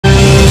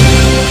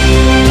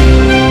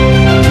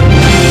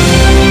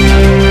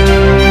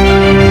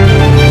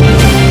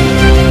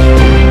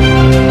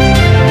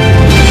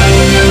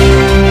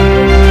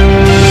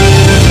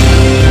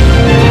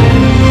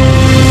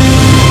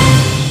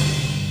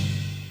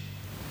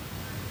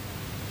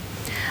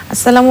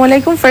আসসালামু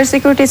আলাইকুম। First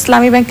security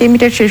ইসলামী bank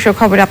limited শীর্ষ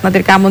খবরে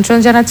আপনাদেরকে আমন্ত্রণ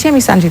জানাচ্ছি।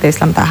 আমি সঞ্জিতা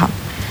ইসলাম তাহা।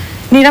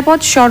 নিরাপদ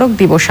সড়ক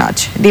দিবস আজ।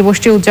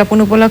 দিবসটি উদযাপন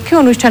উপলক্ষে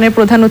অনুষ্ঠানের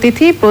প্রধান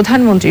অতিথি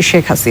প্রধানমন্ত্রী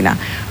শেখ হাসিনা।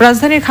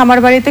 রাজধানীর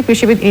খামারবাড়িতে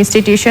কৃষিবিদ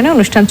ইনস্টিটিউশনে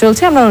অনুষ্ঠান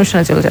চলছে, আমরা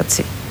অনুষ্ঠানে চলে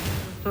যাচ্ছি।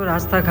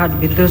 রাস্তাঘাট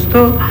বিধ্বস্ত,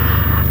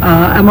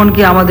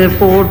 এমনকি আমাদের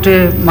পোর্টে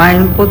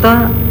মাইন পোতা,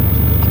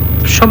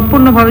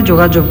 সম্পূর্ণভাবে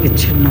যোগাযোগ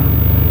বিচ্ছিন্ন।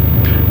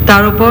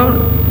 তার উপর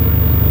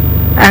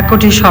 1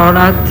 কোটি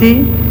শরণার্থী,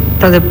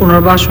 তাদের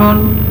পুনর্বাসন,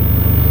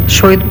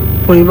 শহীদ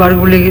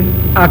পরিবারগুলির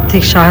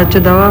আর্থিক সাহায্য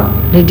দেওয়া,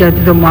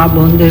 নির্যাতিত মা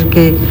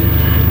বোনদেরকে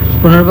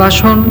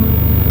পুনর্বাসন,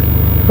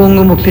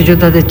 পঙ্গু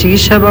মুক্তিযোদ্ধাদের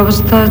চিকিৎসা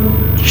ব্যবস্থা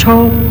সহ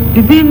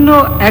বিভিন্ন,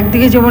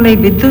 একদিকে যেমন এই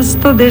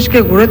বিধ্বস্ত দেশকে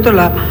গড়ে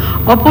তোলা,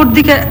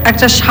 অপরদিকে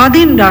একটা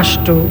স্বাধীন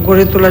রাষ্ট্র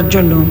গড়ে তোলার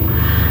জন্য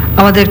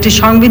আমাদের একটি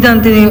সংবিধান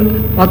তিনি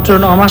মাত্র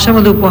 9 মাসের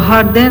মধ্যে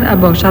উপহার দেন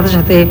এবং সাথে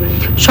সাথে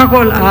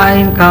সকল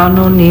আইন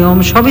কানুন নিয়ম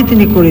সবই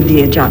তিনি করে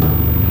দিয়ে যান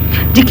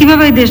যে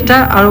কীভাবে এই দেশটা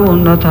আরও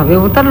উন্নত হবে।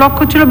 ও তার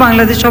লক্ষ্য ছিল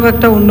বাংলাদেশ হবে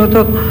একটা উন্নত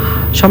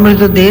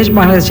সমৃদ্ধ দেশ,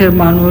 বাংলাদেশের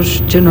মানুষ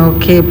যেন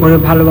খেয়ে পড়ে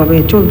ভালোভাবে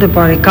চলতে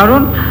পারে।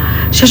 কারণ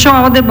সেসব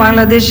আমাদের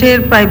বাংলাদেশের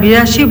প্রায়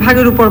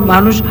 82% উপর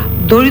মানুষ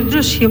দরিদ্র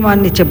সীমার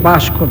নিচে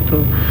বাস করত,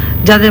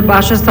 যাদের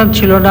বাসস্থান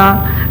ছিল না,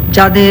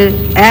 যাদের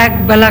এক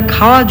বেলা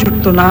খাওয়া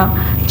জুটত না,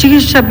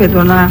 চিকিৎসা পেত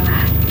না,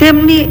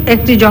 তেমনি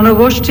একটি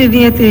জনগোষ্ঠী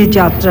নিয়ে তিনি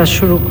যাত্রা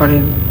শুরু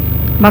করেন।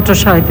 মাত্র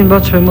 3.5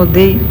 বছরের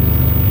মধ্যেই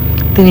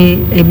তিনি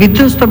এই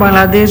বিধ্বস্ত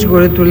বাংলাদেশ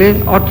গড়ে তুলে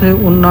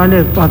অর্থনৈতিক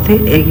উন্নয়নের পথে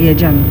এগিয়ে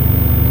যান।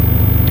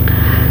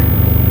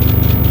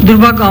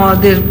 দুর্ভাগ্য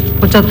আমাদের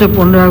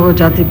 75 আগস্ট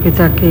জাতির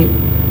পিতাকে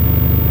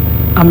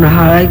আমরা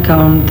হারাই,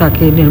 কারণ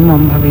তাকে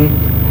নির্মমভাবে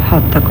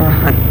হত্যা করা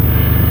হয়।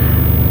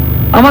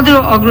 আমাদের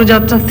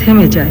অগ্রযাত্রা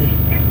থেমে যায়।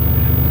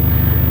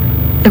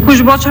 21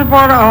 বছর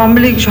পর আওয়ামী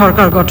লীগ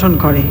সরকার গঠন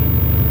করে।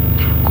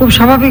 খুব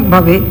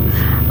স্বাভাবিকভাবে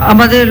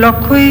আমাদের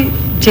লক্ষ্যই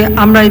যে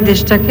আমরা এই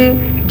দেশটাকে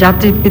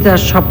জাতির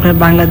পিতার স্বপ্নের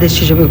বাংলাদেশ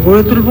হিসেবে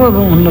গড়ে তুলব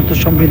এবং উন্নত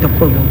সমৃদ্ধ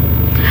করব।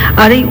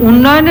 আর এই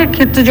উন্নয়নের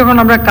ক্ষেত্রে যখন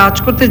আমরা কাজ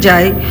করতে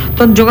যাই,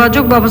 তখন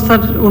যোগাযোগ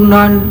ব্যবস্থার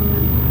উন্নয়ন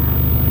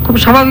খুব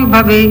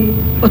স্বাভাবিকভাবেই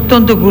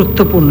অত্যন্ত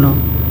গুরুত্বপূর্ণ।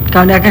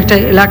 কারণ একটা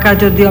এলাকা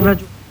যদি আমরা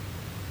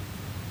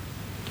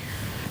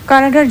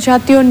কানাডার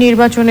জাতীয়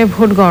নির্বাচনে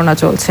ভোট গণনা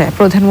চলছে।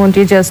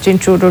 প্রধানমন্ত্রী জাস্টিন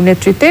ট্রুডোর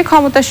নেতৃত্বে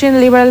ক্ষমতাসীন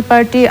লিবারেল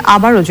পার্টি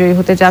আবারও জয়ী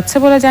হতে যাচ্ছে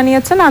বলে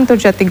জানিয়েছেন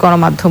আন্তর্জাতিক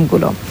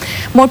গণমাধ্যমগুলো।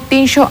 মোট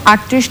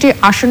 338টি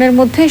আসনের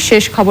মধ্যে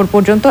শেষ খবর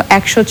পর্যন্ত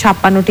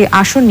 156টি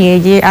আসন নিয়ে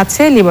গিয়ে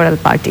আছে লিবারেল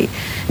পার্টি।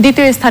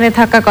 দ্বিতীয় স্থানে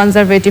থাকা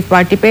কনজারভেটিভ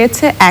পার্টি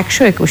পেয়েছে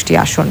 121টি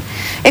আসন।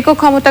 একক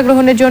ক্ষমতা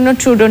গ্রহণের জন্য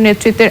ট্রুডোর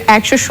নেতৃত্বের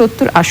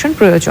 170 আসন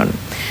প্রয়োজন।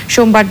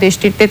 সোমবার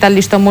দেশটির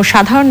 43তম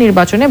সাধারণ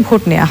নির্বাচনে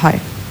ভোট নেওয়া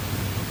হয়।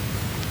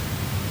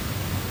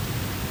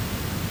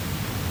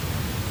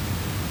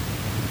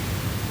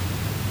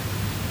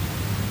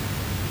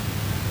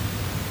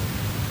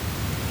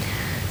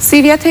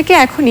 সিরিয়া থেকে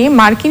এখনই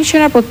মার্কিন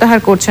সেনা প্রত্যাহার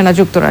করছে না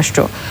যুক্তরাষ্ট্র।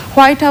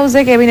 হোয়াইট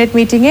হাউসে ক্যাবিনেট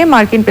মিটিংয়ে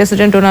মার্কিন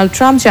প্রেসিডেন্ট ডোনাল্ড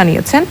ট্রাম্প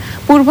জানিয়েছেন,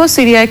 পূর্ব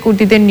সিরিয়ায়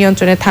কুর্দিদের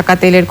নিয়ন্ত্রণে থাকা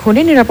তেলের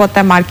খনি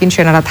নিরাপত্তায় মার্কিন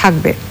সেনারা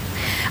থাকবে।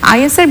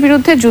 আইএসের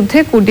বিরুদ্ধে যুদ্ধে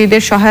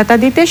কুর্দিদের সহায়তা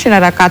দিতে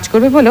সেনারা কাজ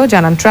করবে বলেও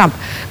জানান ট্রাম্প।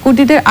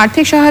 কুর্দিদের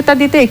আর্থিক সহায়তা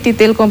দিতে একটি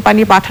তেল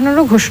কোম্পানি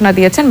পাঠানোরও ঘোষণা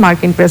দিয়েছেন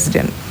মার্কিন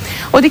প্রেসিডেন্ট।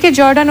 ওদিকে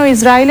জর্ডান ও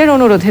ইসরায়েলের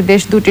অনুরোধে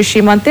দেশ দুটির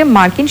সীমান্তে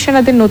মার্কিন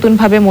সেনাদের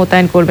নতুনভাবে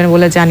মোতায়েন করবেন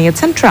বলে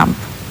জানিয়েছেন ট্রাম্প।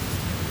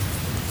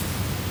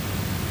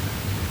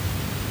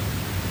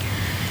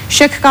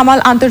 শেখ কামাল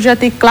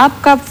আন্তর্জাতিক ক্লাব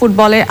কাপ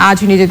ফুটবলে আজ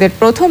নিজেদের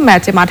প্রথম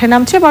ম্যাচে মাঠে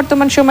নামছে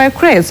বর্তমান সময়ের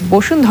ক্রেজ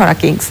বসুন্ধরা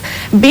কিংস।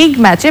 বিগ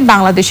ম্যাচে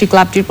বাংলাদেশি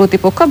ক্লাবটির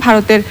প্রতিপক্ষ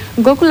ভারতের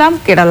গোকুলাম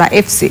কেরালা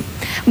এফসি।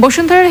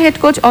 বসুন্ধরার হেড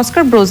কোচ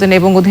অস্কার ব্রোজেন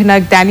এবং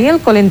অধিনায়ক ড্যানিয়েল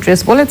কলিন্ড্রেস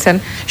বলেছেন,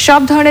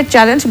 সব ধরনের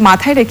চ্যালেঞ্জ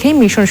মাথায় রেখেই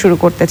মিশন শুরু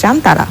করতে চান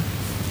তারা।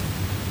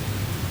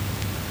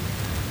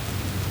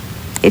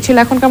 এ ছিল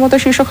এখনকার মতো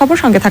শীর্ষ খবর।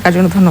 সঙ্গে থাকার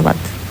জন্য ধন্যবাদ।